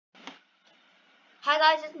Hi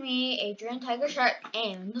guys, it's me, Adrian Tiger Shark,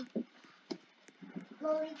 and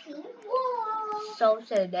Lily Pink Wall. so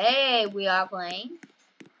today we are playing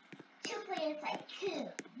Two-player Tycoon.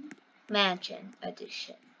 Mansion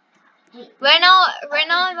Edition. Wait, Right now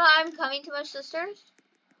I'm coming to my sister's.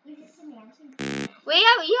 is this a mansion? Wait,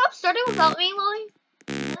 you have started without me, Lily?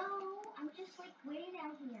 No, I'm just like waiting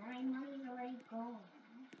out here. My money's already gone.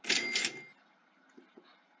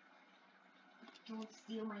 Don't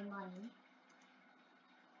steal my money.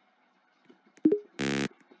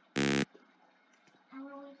 How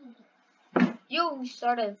are we going to? You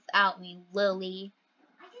started without me, Lily.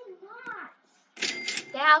 I did not.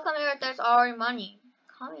 Then how come there's already money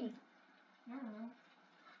coming? No.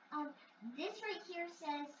 This right here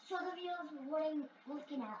says, show the viewers what I'm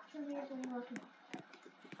looking at. Show the viewers what I'm looking at.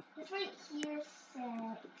 This right here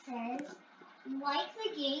says, like the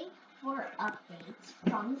game for updates.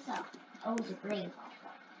 Thumbs up. Oh, it's a green thumbs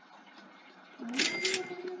up.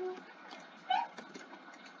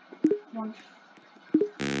 104.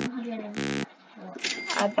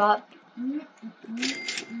 I bought.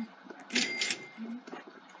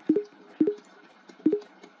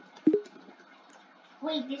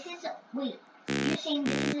 Wait, wait, you're saying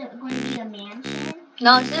this is going to be a mansion?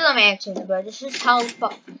 No, this is a mansion, but this is how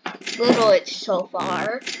little it's so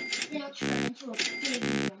far. Then it'll turn into a big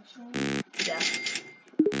mansion. Yeah.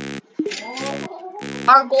 Oh.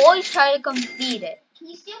 Our goal is try to complete it. Can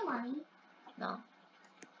you steal money? No.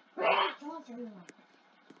 Don't steal money.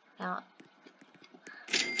 No.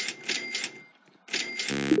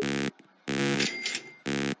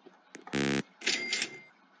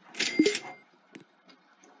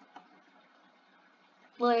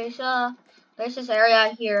 Well, there's this area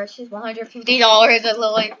here. It's just $150 and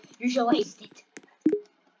Lily, you should waste it.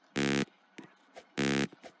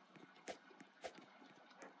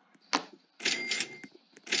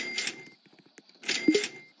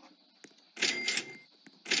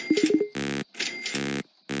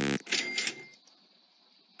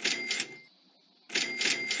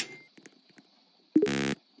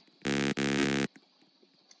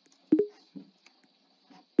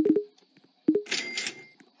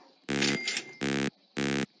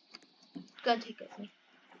 Go take it with me.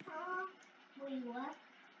 Wait, what?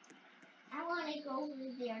 I want to go over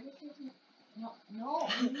there. This is no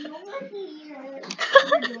over here.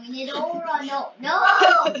 You're doing it over. No.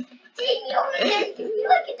 Take me over there. Take me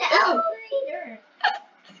look at the elevator.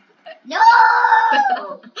 No.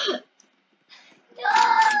 No.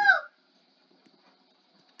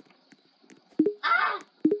 Ah.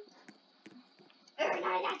 I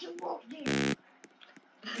got you walk there.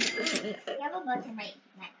 You have a button right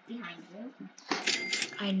behind you.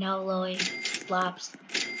 I know, Lily. Slaps.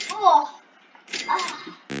 Oh.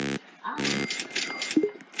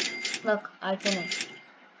 Look, I finished.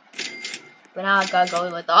 But now I gotta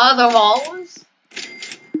go with the other walls.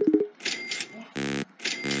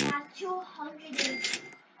 That's 200.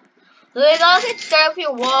 Lily, gotta get started with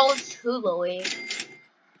your walls too, Lily. Is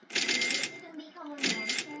this gonna become a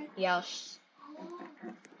mansion? Yes. Oh.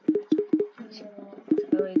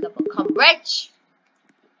 So we can become rich.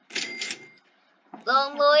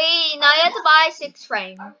 Lily, now you have to buy 6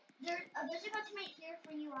 frames. There's a button right here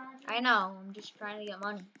for you, Audrey. I know, I'm just trying to get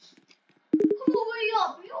money. Hurry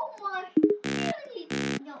up, you're my beauty.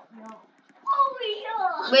 No. Hurry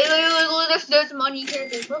up. Wait, there's money here.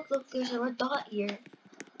 Look, there's a red dot here.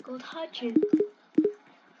 Go touch it.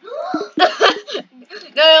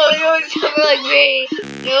 No, you was something like me.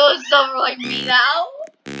 You was something like me now.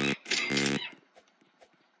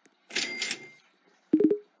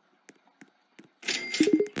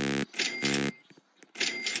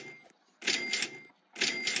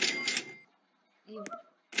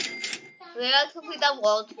 We gotta complete that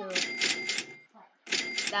wall too.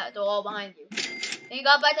 That the wall behind you. Then you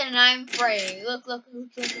got back to 9 frame. Look,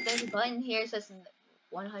 there's a button here that says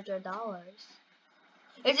 $100.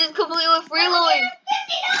 It's just completely free, Louis.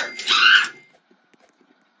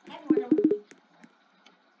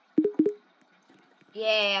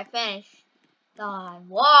 Yeah, I finished. Done.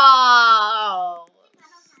 Wow.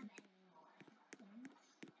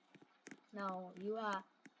 No, you have.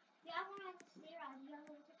 Yeah, I want to stare at you.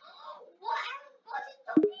 What? I have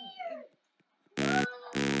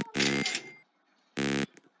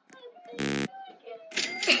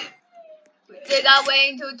We gotta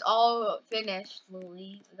wait until it's all finished,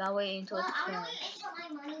 Louie. We gotta wait until it's I'm finished. waiting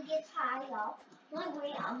until my money gets high up.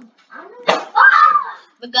 I'm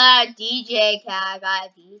We got a DJ cat.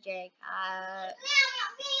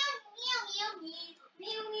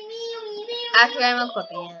 Actually, I'm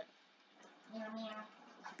equipping it.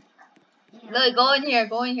 Lily, go in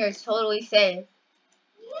here. It's totally safe.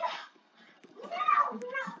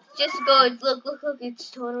 Just go. Look. It's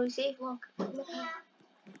totally safe. Look.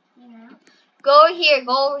 Yeah. Go over here.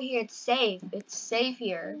 Go over here. It's safe. It's safe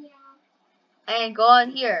here. And go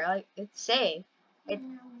on here. Like it's safe.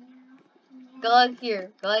 Go like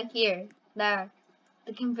here. Go like here. There.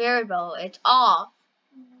 The conveyor belt. It's off.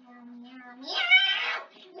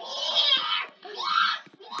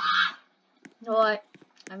 You know what?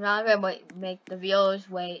 I'm not gonna make the viewers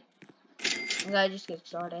wait. I'm gonna just get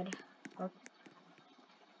started. Okay.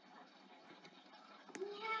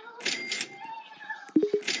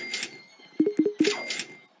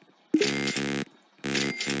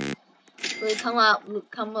 Wait, come out.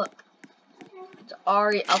 Come look. It's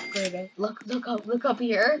already upgraded. Look up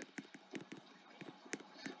here.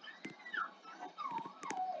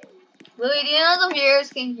 Louis, do you know the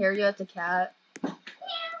viewers can hear you at the cat?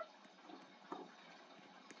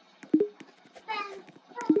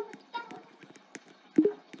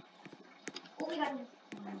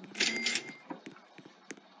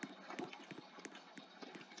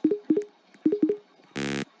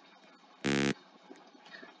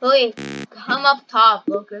 Louis, come up top.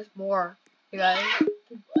 Look, there's more. You guys.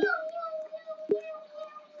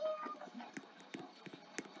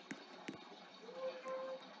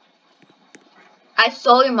 I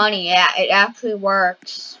stole your money. Yeah, it actually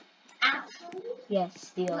works. Actually? Yes,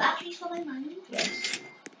 steal. You actually stole my money? Yes.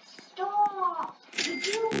 Stop! Did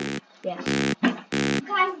you? Yes.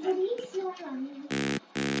 Guys, did he steal my money?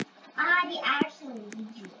 I actually did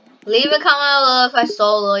you. Leave a comment below if I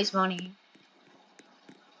stole Louis' money.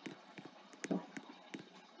 Then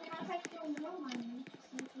if I stole your money,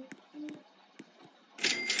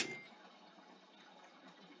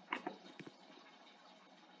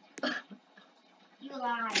 you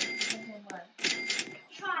lied. It doesn't work.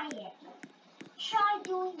 Try it. Try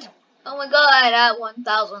doing it. Oh my god, I got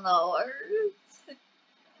 $1,000.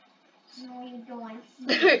 No, you don't.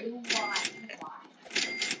 You lied.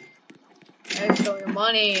 I stole your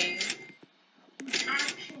money.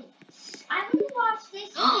 Actually, I'm gonna watch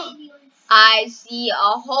this video and see. I see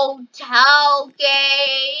a hotel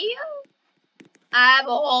key. I have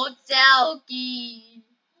a hotel key.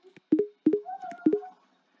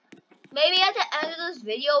 Maybe at the end of this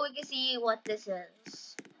video we can see what this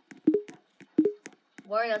is.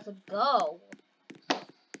 Where does it go?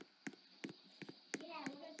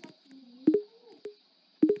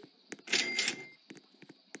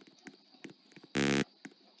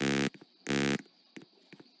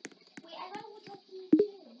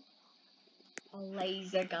 A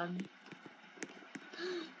laser gun.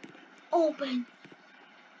 Open.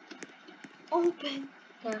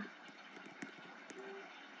 There.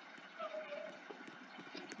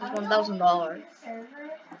 It's $1,000.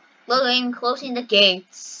 Looking, closing the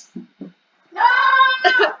gates. No!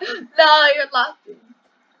 No, you're locked.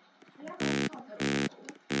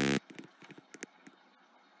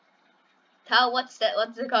 What's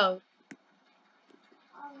the code?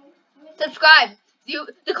 Subscribe.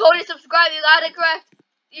 The code is subscribe. You got it correct.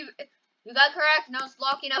 You got it correct. Now it's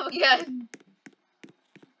locking up again.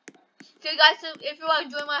 So you guys, if you want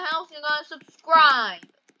to join my house, you gotta subscribe.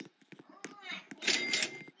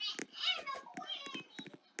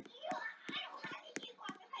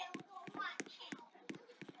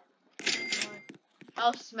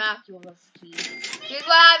 I'll smack you with this key. Here's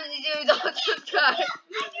what happens if you don't subscribe.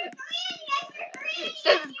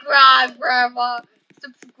 Subscribe, Grandma.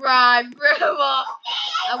 Subscribe, Grandma.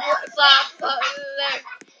 I will stop. There.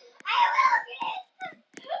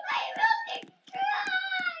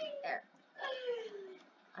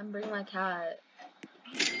 I'm bringing my cat.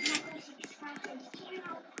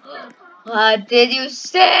 What did you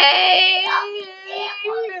say?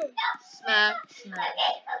 Smack.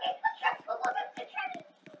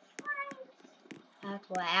 That's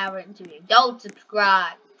what happened to me. Don't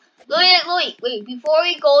subscribe. Louis, wait. Before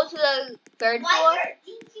we go to the third floor.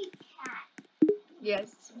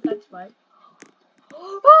 Yes, that's fine.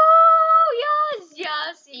 Oh,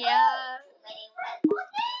 yes.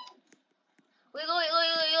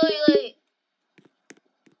 Wait.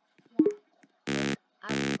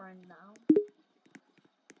 I'm a friend now.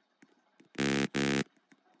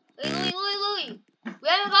 Louis. We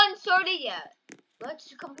haven't gotten started yet.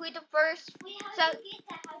 Let's complete the first. How did you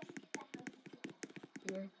get that?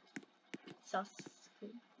 Here.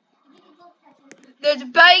 There's a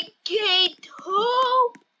bike gate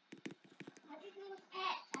too.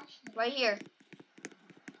 Right here.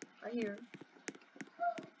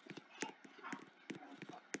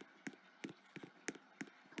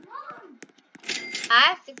 I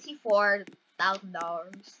have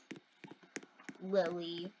 $64,000.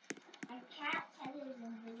 Lily. My cat said it was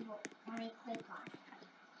invisible when I click on it.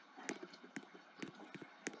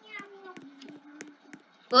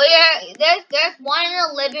 Well, yeah, there's one in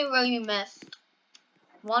the living room you missed.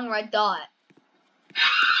 One red dot.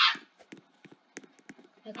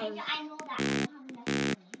 I know that. I don't have enough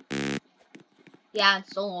money. Yeah, it's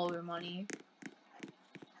still all your money.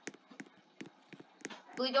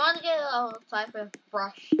 We don't want to get outside for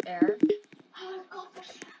fresh air. I want to go for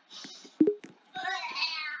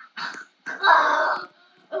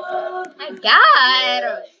My God!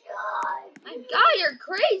 My God, you're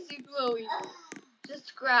crazy, Chloe.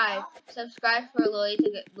 Subscribe for Lily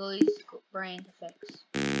to get Lily's brain to fix.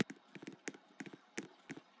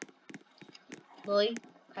 Lily,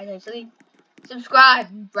 can I say something? Subscribe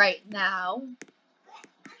right now.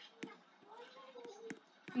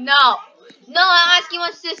 No, I'm asking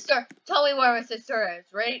my sister. Tell me where my sister is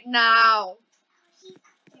right now.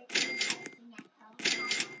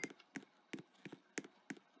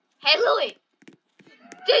 Hey, Lily,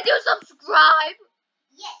 did you subscribe?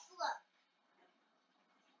 Yes, look.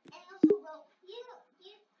 And also, well,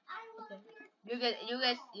 I love your.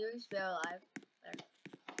 You stay alive. There.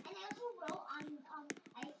 And I also wrote on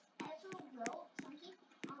I also wrote something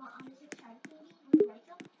on the subscribe page when you write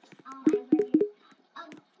them. I wrote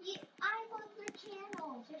I love your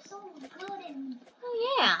channels. They're so good and. Oh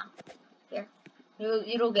yeah. Here,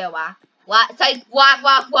 you don't get whack. Whack. It's like whack,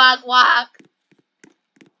 whack, whack, whack.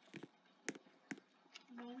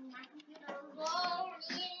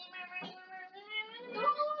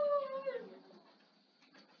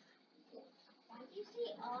 Why do you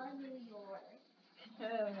say all New York? I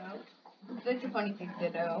don't know. It's such a funny thing to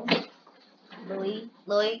do.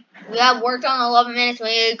 Lily, we have worked on 11 minutes.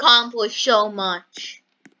 We accomplished so much.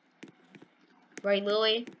 Right,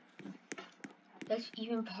 Lily? There's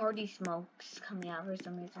even party smokes coming out for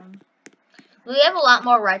some reason. We have a lot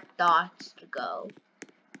more red dots to go.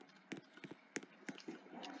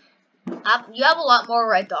 You have a lot more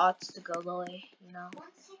red dots to go, Lily. You know.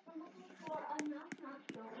 1 second, I'm looking for a knock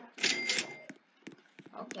door.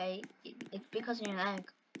 Okay, it's because of your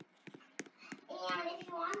leg. And if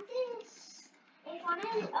you want this, if you want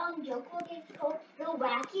a joke book, it's called the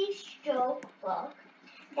Wacky Joke Book.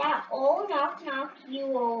 That will knock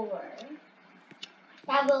you over.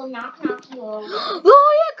 That will knock you over.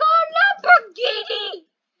 Oh, I got a Lamborghini!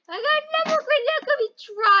 I got a Lamborghini that could be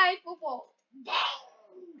drivable. Dang!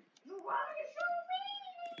 You want to show me?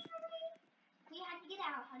 How do you get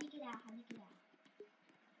out? How do you get out?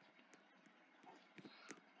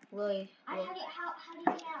 Lily, How do you get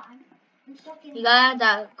out? I'm stuck in. you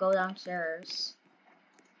gotta go downstairs.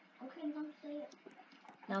 Okay, I'm downstairs.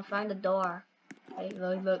 Now find the door. Hey,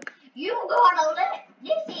 Lily, look. You got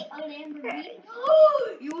this ain't a Lamborghini.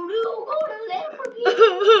 You do got a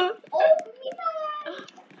Lamborghini. Open me eyes.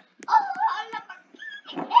 Oh,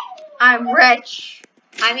 I'm rich.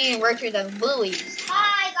 I mean, richer than Louis.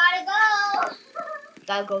 I gotta go.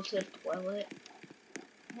 Gotta go to the toilet.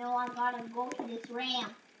 No, I gotta go to this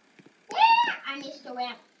ramp. Yeah, I missed the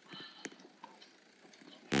ramp.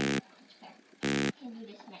 Can do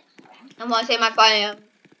this next ramp. I'm gonna say my friend.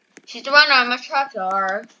 She's the runner. I'm a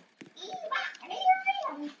tractor.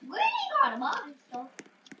 Where you got a box stuff?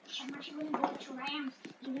 I'm actually gonna go to ramps.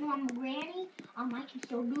 Even though I'm a granny, I can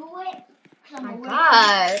still do it. Oh my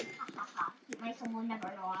God. My son will never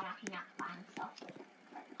know I'm actually not buying stuff.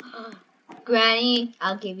 Granny,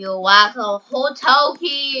 I'll give you a Waffle hotel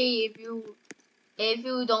key if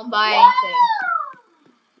you don't buy anything.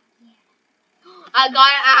 I got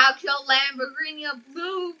an actual Lamborghini, a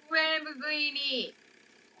blue Lamborghini.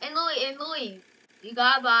 And Louis, you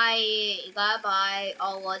gotta buy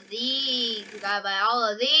all of these. You gotta buy all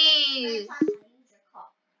of these.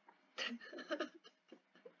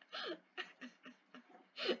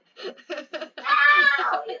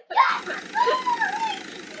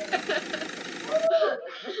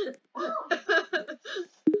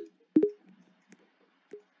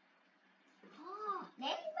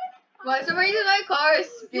 For some reason my car is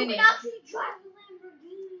spinning. You can actually drive a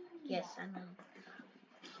Lamborghini. Yes, I know.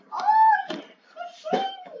 Oh,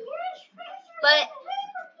 but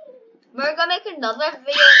we're gonna make another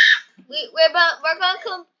video. We're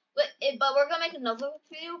gonna make another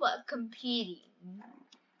video, but competing.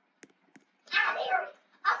 I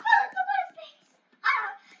fell into my face.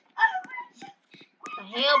 The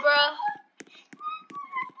hell,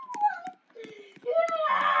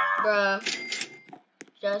 bruh.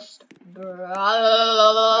 Just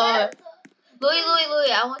bruh. Louis,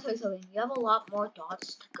 I want to tell you something. You have a lot more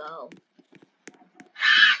dots to go.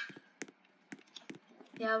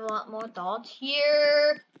 You have a lot more dots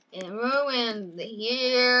here, in the room, and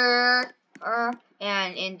here,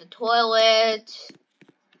 and in the toilet,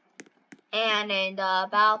 and in the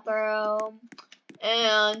bathroom,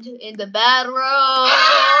 and in the bedroom,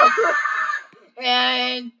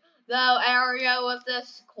 and the area with the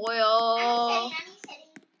coil.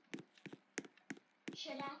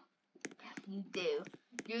 Should I? You do.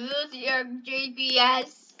 Use your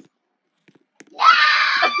GPS. No!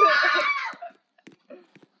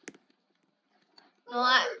 No,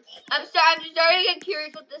 I'm starting to get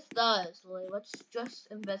curious what this does. Lily, let's just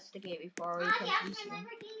investigate before we continue. My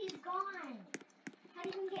Lamborghini is gone. How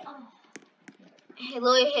did we get? Oh. Hey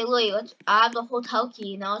Lily, let's add the hotel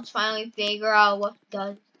key. Now let's finally figure out what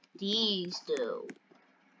these do.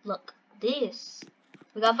 Look, this.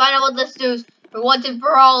 We gotta find out what this does for once and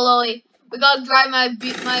for all, Lily. We gotta drive my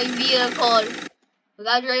vehicle. We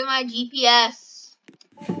gotta drive my GPS.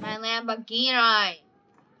 My Lamborghini.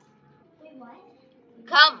 Wait, what?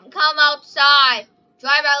 Come outside.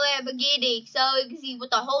 Drive our Lamborghini so we can see what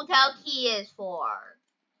the hotel key is for.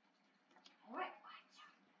 Alright,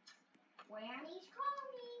 Granny's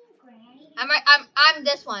calling. I'm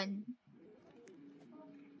this one.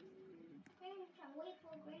 Granny, can wait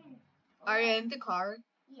for Granny. Are you in the car?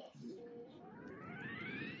 Yes.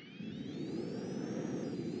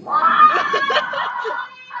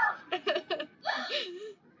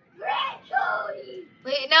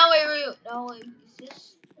 Wait, no, wait. No, wait.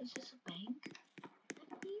 Is this a bank?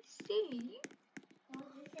 Let me see. Well,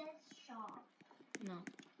 this says shop. No.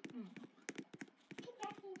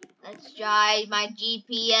 Let's drive my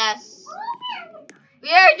GPS. We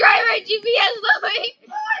are driving my GPS, Louie.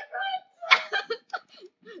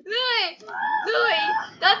 Louie,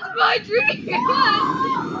 that's my dream.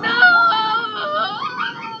 No.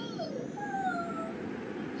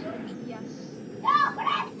 Yes. No,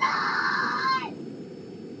 Preston!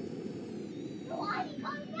 Why did you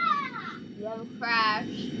come back? You have a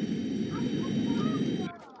crash.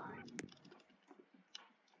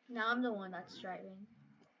 Now I'm the one that's driving.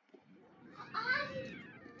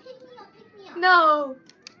 Pick me up. No.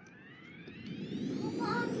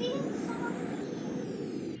 Mom, please stop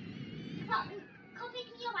me. Come pick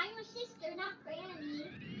me up. I'm your sister, not Granny.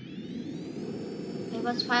 Okay,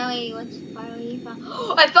 let's finally find.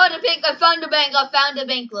 I found a bank. I found a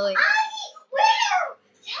bank, Lily. Where?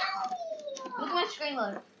 Tell me. Look at my screen,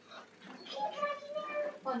 Lily. Can you drive me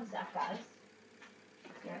there? One sec, guys.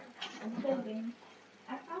 Here, I'm filming.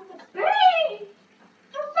 I found the bank.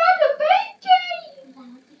 I found a bank key. Is that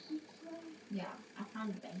what the key for? Yeah, I found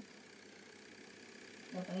the bank.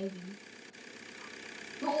 The baby.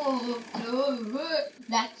 Oh,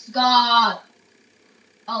 let's go.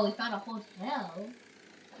 Oh, we found a hotel.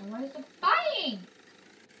 And where's the bank?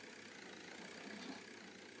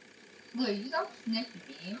 Look, you so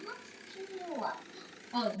sniffy.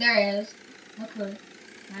 Oh, there it is. Okay.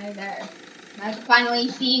 Right there. Now I can finally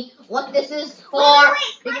see what this is for.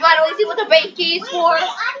 We can finally see what the bank key is for. Wait,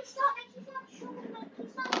 stop. My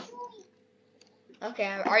key's not showing.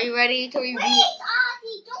 Okay, are you ready to review? Wait,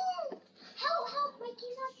 Ozzy, don't. Help. My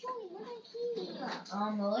key's not showing. Where's my key?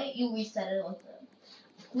 I'll let you reset it with it.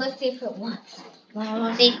 Let's see if it works.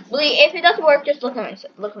 See, if it doesn't work, just look at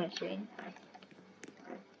my screen.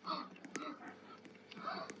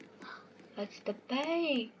 That's the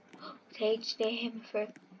bank. Take him for.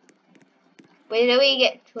 Wait, did we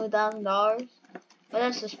get $2,000? What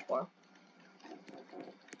is this for?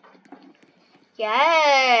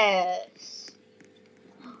 Yes.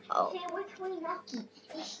 Oh. Okay, we're 20 lucky.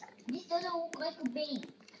 This doesn't look like a bank.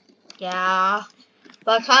 Yeah.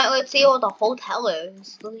 But let's see what the hotel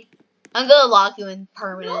is. I'm gonna lock you in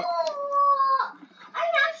permanent. No!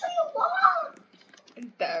 I'm actually locked!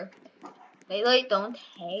 There. Wait, don't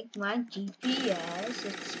take my GPS.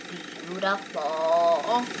 It's beautiful.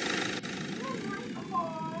 Oh my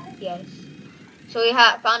God. Yes. So we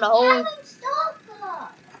found a whole. I'm stuck!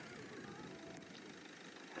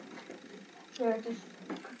 Here, just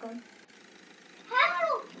click on.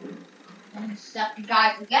 Help! And stuck you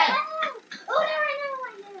guys again. Help! Oh, there.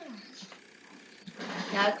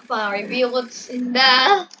 Now come on, reveal what's in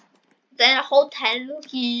the hotel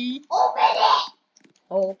key. Open it!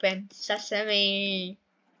 Open sesame.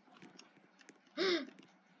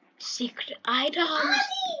 Secret items.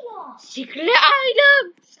 Ozzy! Secret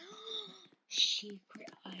items.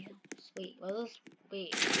 Secret items. Wait,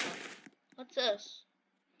 what's this?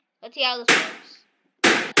 Let's see how this works.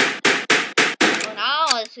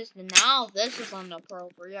 Oh, this is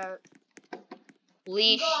inappropriate.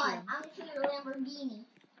 Leash. God, I'm gonna show you a Lamborghini.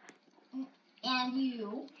 And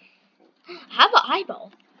you. Have an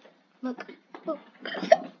eyeball. Look.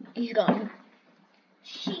 He's gone.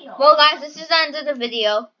 Shield. Well, guys, this is the end of the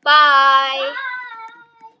video. Bye.